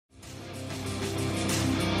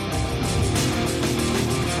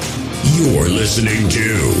You're listening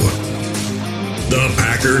to the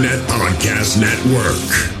Packernet Podcast Network.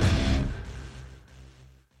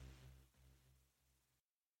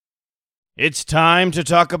 It's time to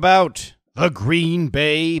talk about the Green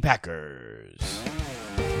Bay Packers.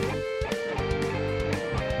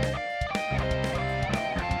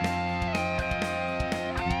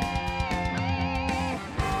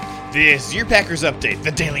 This is your Packers Update,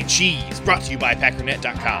 the Daily Cheese, brought to you by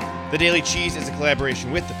Packernet.com. The Daily Cheese is a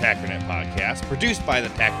collaboration with the Packernet Podcast, produced by the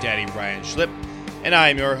Pack Daddy Ryan Schlip, and I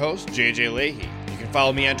am your host, JJ Leahy. You can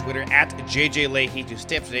follow me on Twitter at JJ Leahy to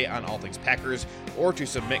stay up to date on all things Packers or to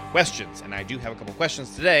submit questions, and I do have a couple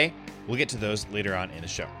questions today. We'll get to those later on in the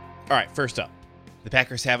show. All right, first up, the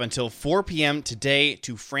Packers have until 4 p.m. today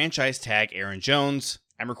to franchise tag Aaron Jones.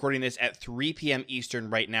 I'm recording this at 3 p.m.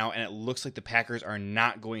 Eastern right now, and it looks like the Packers are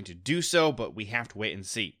not going to do so, but we have to wait and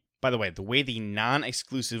see. By the way, the way the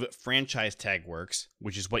non-exclusive franchise tag works,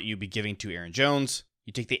 which is what you'd be giving to Aaron Jones,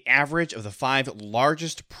 you take the average of the 5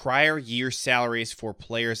 largest prior year salaries for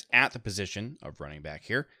players at the position of running back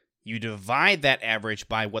here. You divide that average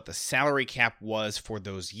by what the salary cap was for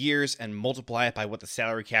those years and multiply it by what the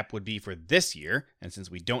salary cap would be for this year. And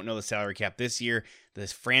since we don't know the salary cap this year,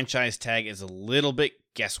 this franchise tag is a little bit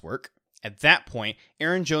guesswork. At that point,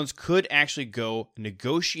 Aaron Jones could actually go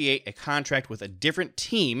negotiate a contract with a different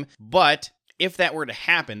team, but if that were to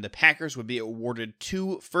happen, the Packers would be awarded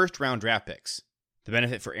 2 first-round draft picks. The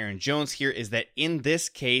benefit for Aaron Jones here is that in this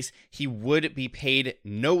case, he would be paid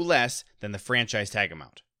no less than the franchise tag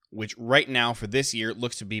amount, which right now for this year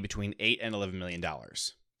looks to be between $8 and $11 million.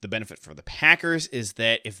 The benefit for the Packers is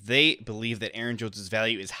that if they believe that Aaron Jones'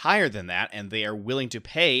 value is higher than that and they are willing to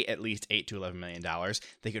pay at least $8 to $11 million,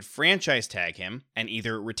 they could franchise tag him and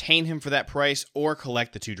either retain him for that price or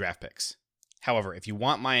collect the 2 draft picks. However, if you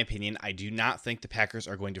want my opinion, I do not think the Packers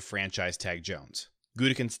are going to franchise tag Jones.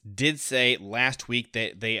 Gutekunst did say last week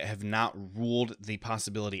that they have not ruled the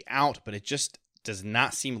possibility out, but it just does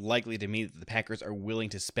not seem likely to me that the Packers are willing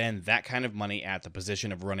to spend that kind of money at the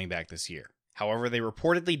position of running back this year. However, they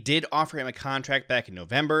reportedly did offer him a contract back in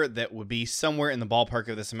November that would be somewhere in the ballpark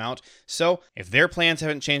of this amount, so if their plans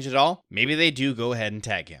haven't changed at all, maybe they do go ahead and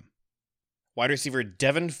tag him. Wide receiver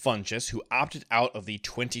Devin Funchess, who opted out of the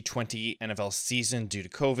 2020 NFL season due to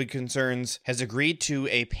COVID concerns, has agreed to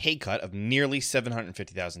a pay cut of nearly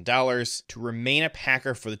 $750,000 to remain a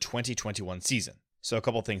Packer for the 2021 season. So a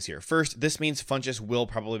couple things here. First, this means Funchess will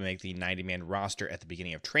probably make the 90-man roster at the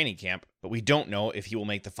beginning of training camp, but we don't know if he will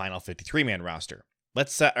make the final 53-man roster.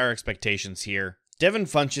 Let's set our expectations here. Devin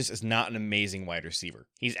Funchess is not an amazing wide receiver.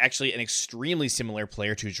 He's actually an extremely similar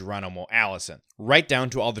player to Geronimo Allison, right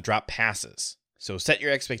down to all the drop passes. So set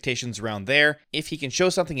your expectations around there. If he can show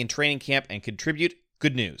something in training camp and contribute,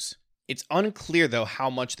 good news. It's unclear, though,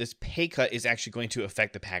 how much this pay cut is actually going to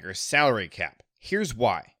affect the Packers' salary cap. Here's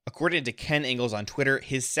why. According to Ken Ingalls on Twitter,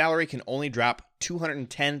 his salary can only drop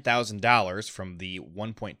 $210,000 from the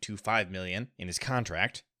 $1.25 million in his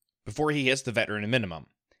contract before he hits the veteran minimum.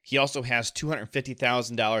 He also has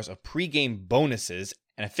 $250,000 of pregame bonuses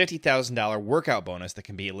and a $50,000 workout bonus that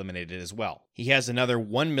can be eliminated as well. He has another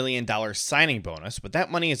 $1 million signing bonus, but that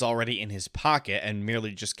money is already in his pocket and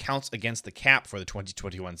merely just counts against the cap for the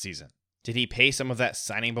 2021 season. Did he pay some of that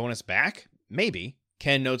signing bonus back? Maybe.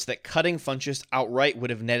 Ken notes that cutting Funchess outright would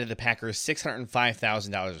have netted the Packers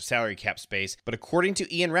 $605,000 of salary cap space, but according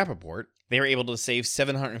to Ian Rappaport, they were able to save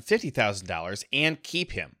 $750,000 and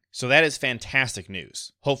keep him. So that is fantastic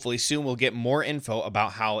news. Hopefully soon we'll get more info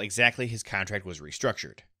about how exactly his contract was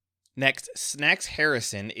restructured. Next, Snacks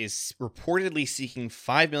Harrison is reportedly seeking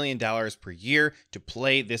 $5 million per year to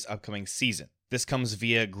play this upcoming season. This comes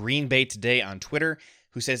via Green Bay Today on Twitter,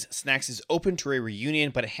 who says Snacks is open to a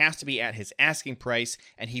reunion, but it has to be at his asking price,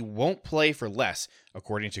 and he won't play for less,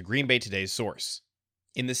 according to Green Bay Today's source.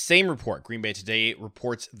 In the same report, Green Bay Today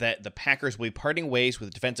reports that the Packers will be parting ways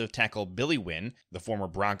with defensive tackle Billy Winn, the former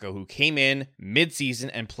Bronco who came in mid-season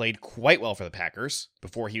and played quite well for the Packers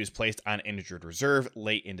before he was placed on injured reserve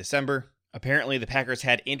late in December. Apparently, the Packers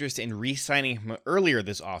had interest in re-signing him earlier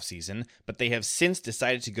this offseason, but they have since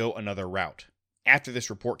decided to go another route. After this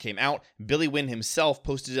report came out, Billy Winn himself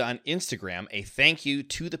posted on Instagram a thank you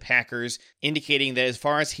to the Packers, indicating that as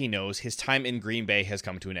far as he knows, his time in Green Bay has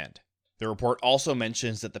come to an end. The report also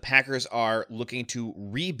mentions that the Packers are looking to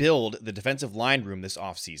rebuild the defensive line room this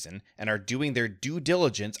offseason and are doing their due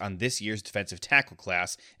diligence on this year's defensive tackle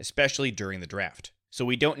class, especially during the draft. So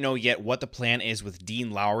we don't know yet what the plan is with Dean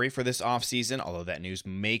Lowry for this offseason, although that news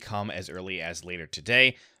may come as early as later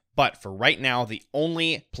today. But for right now, the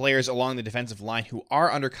only players along the defensive line who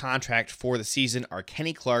are under contract for the season are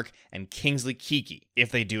Kenny Clark and Kingsley Keke,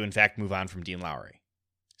 if they do in fact move on from Dean Lowry.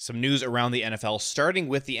 Some news around the NFL, starting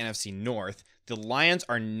with the NFC North. The Lions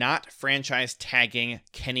are not franchise tagging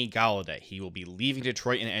Kenny Golladay. He will be leaving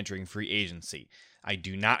Detroit and entering free agency. I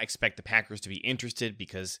do not expect the Packers to be interested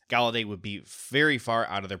because Golladay would be very far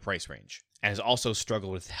out of their price range and has also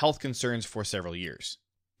struggled with health concerns for several years.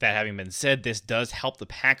 That having been said, this does help the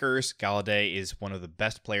Packers. Golladay is one of the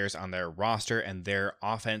best players on their roster, and their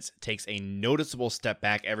offense takes a noticeable step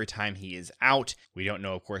back every time he is out. We don't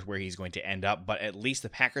know, of course, where he's going to end up, but at least the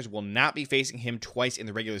Packers will not be facing him twice in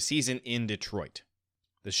the regular season in Detroit.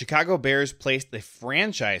 The Chicago Bears placed the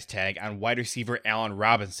franchise tag on wide receiver Allen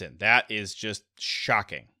Robinson. That is just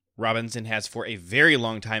shocking. Robinson has for a very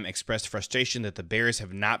long time expressed frustration that the Bears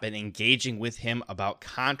have not been engaging with him about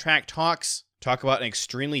contract talks. Talk about an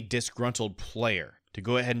extremely disgruntled player. To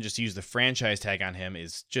go ahead and just use the franchise tag on him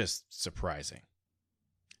is just surprising.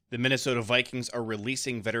 The Minnesota Vikings are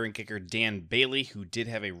releasing veteran kicker Dan Bailey, who did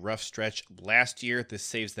have a rough stretch last year. This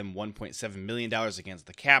saves them $1.7 million against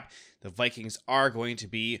the cap. The Vikings are going to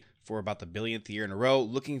be, for about the billionth year in a row,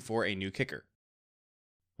 looking for a new kicker.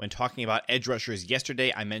 When talking about edge rushers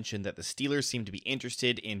yesterday, I mentioned that the Steelers seem to be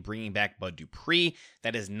interested in bringing back Bud Dupree.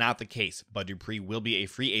 That is not the case. Bud Dupree will be a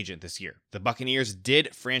free agent this year. The Buccaneers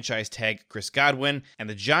did franchise tag Chris Godwin, and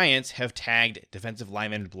the Giants have tagged defensive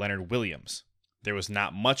lineman Leonard Williams. There was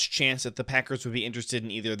not much chance that the Packers would be interested in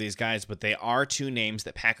either of these guys, but they are two names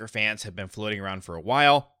that Packer fans have been floating around for a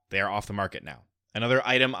while. They are off the market now. Another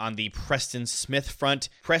item on the Preston Smith front,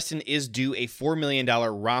 Preston is due a $4 million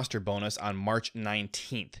roster bonus on March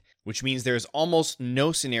 19th, which means there is almost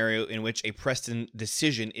no scenario in which a Preston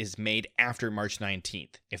decision is made after March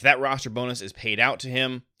 19th. If that roster bonus is paid out to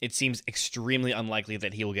him, it seems extremely unlikely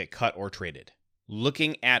that he will get cut or traded.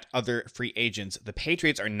 Looking at other free agents, the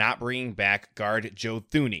Patriots are not bringing back guard Joe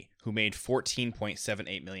Thuney, who made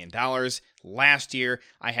 $14.78 million last year.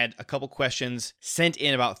 I had a couple questions sent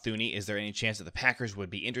in about Thuney. Is there any chance that the Packers would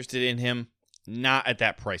be interested in him? Not at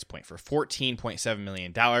that price point. For $14.7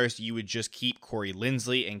 million, you would just keep Corey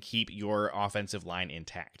Linsley and keep your offensive line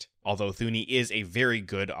intact. Although Thuney is a very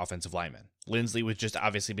good offensive lineman. Linsley would just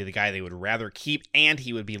obviously be the guy they would rather keep, and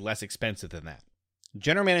he would be less expensive than that.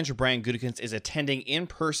 General Manager Brian Gutekunst is attending in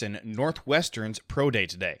person Northwestern's Pro Day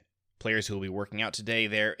today. Players who will be working out today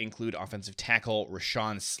there include offensive tackle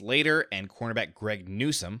Rashawn Slater and cornerback Greg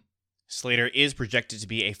Newsome. Slater is projected to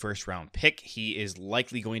be a first-round pick. He is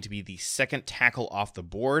likely going to be the second tackle off the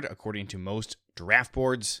board, according to most draft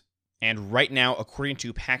boards. And right now, according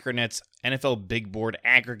to Packernet's NFL Big Board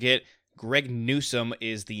aggregate, Greg Newsome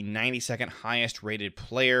is the 92nd highest-rated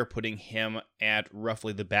player, putting him at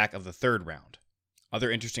roughly the back of the third round. Other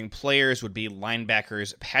interesting players would be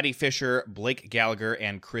linebackers Patty Fisher, Blake Gallagher,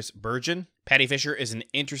 and Chris Bergen. Patty Fisher is an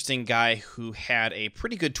interesting guy who had a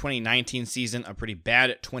pretty good 2019 season, a pretty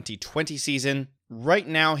bad 2020 season. Right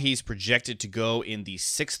now, he's projected to go in the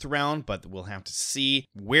 6th round, but we'll have to see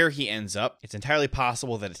where he ends up. It's entirely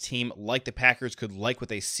possible that a team like the Packers could like what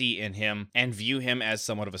they see in him and view him as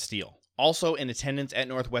somewhat of a steal. Also in attendance at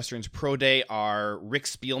Northwestern's Pro Day are Rick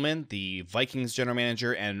Spielman, the Vikings general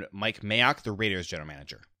manager, and Mike Mayock, the Raiders general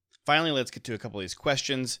manager. Finally, let's get to a couple of these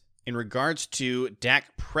questions. In regards to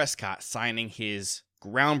Dak Prescott signing his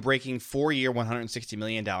groundbreaking 4-year, $160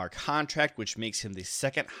 million contract, which makes him the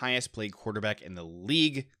second highest paid quarterback in the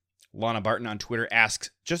league, Lana Barton on Twitter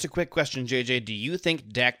asks, just a quick question, JJ, do you think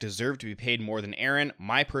Dak deserved to be paid more than Aaron?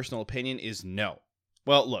 My personal opinion is no.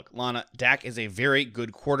 Well, look, Lana, Dak is a very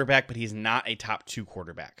good quarterback, but he's not a top 2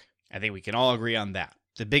 quarterback. I think we can all agree on that.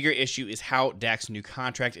 The bigger issue is how Dak's new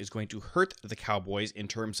contract is going to hurt the Cowboys in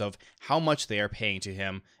terms of how much they are paying to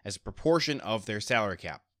him as a proportion of their salary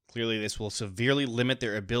cap. Clearly, this will severely limit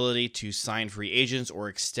their ability to sign free agents or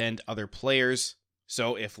extend other players.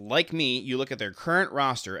 So if, like me, you look at their current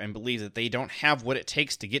roster and believe that they don't have what it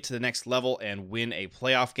takes to get to the next level and win a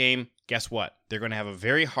playoff game, guess what? They're going to have a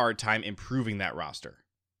very hard time improving that roster.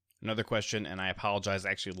 Another question, and I apologize,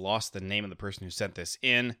 I actually lost the name of the person who sent this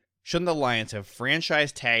in. Shouldn't the Lions have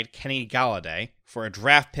franchise tagged Kenny Golladay for a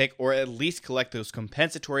draft pick, or at least collect those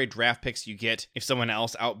compensatory draft picks you get if someone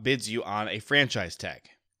else outbids you on a franchise tag?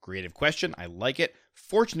 Creative question, I like it.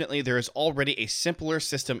 Fortunately, there is already a simpler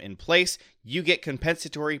system in place. You get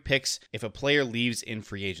compensatory picks if a player leaves in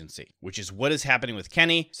free agency, which is what is happening with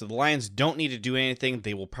Kenny. So the Lions don't need to do anything.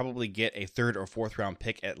 They will probably get a 3rd or 4th round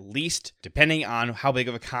pick at least, depending on how big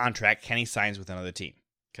of a contract Kenny signs with another team.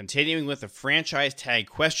 Continuing with the franchise tag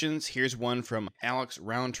questions, here's one from Alex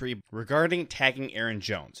Roundtree regarding tagging Aaron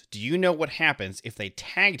Jones. Do you know what happens if they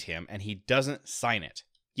tagged him and he doesn't sign it?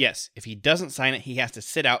 Yes, if he doesn't sign it, he has to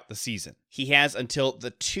sit out the season. He has until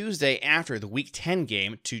the Tuesday after the Week 10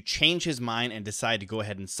 game to change his mind and decide to go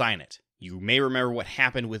ahead and sign it. You may remember what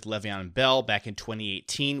happened with Le'Veon Bell back in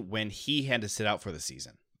 2018 when he had to sit out for the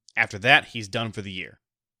season. After that, he's done for the year.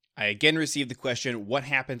 I again received the question, what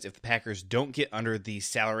happens if the Packers don't get under the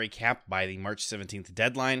salary cap by the March 17th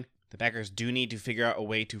deadline? The Packers do need to figure out a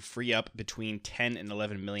way to free up between $10 and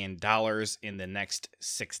 $11 million in the next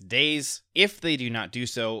 6 days. If they do not do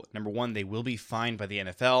so, number one, they will be fined by the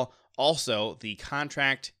NFL. Also, the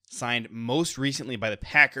contract signed most recently by the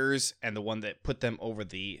Packers and the one that put them over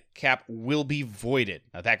the cap will be voided.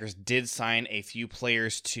 Now, the Packers did sign a few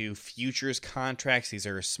players to futures contracts. These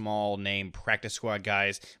are small name practice squad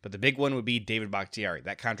guys, but the big one would be David Bakhtiari.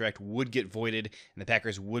 That contract would get voided and the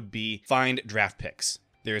Packers would be fined draft picks.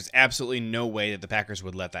 There is absolutely no way that the Packers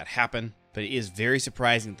would let that happen, but it is very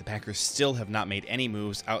surprising that the Packers still have not made any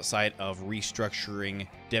moves outside of restructuring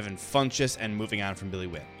Devin Funchess and moving on from Billy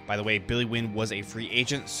Winn. By the way, Billy Winn was a free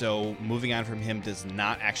agent, so moving on from him does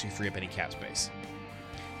not actually free up any cap space.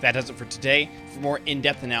 That does it for today. For more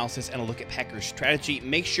in-depth analysis and a look at Packers strategy,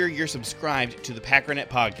 make sure you're subscribed to the Packernet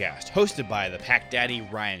podcast, hosted by the Pack Daddy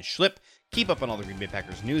Ryan Schlip. Keep up on all the Green Bay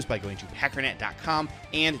Packers news by going to Packernet.com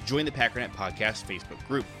and join the Packernet Podcast Facebook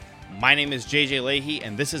group. My name is JJ Leahy,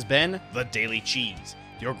 and this has been The Daily Cheese,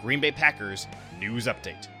 your Green Bay Packers news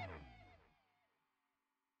update.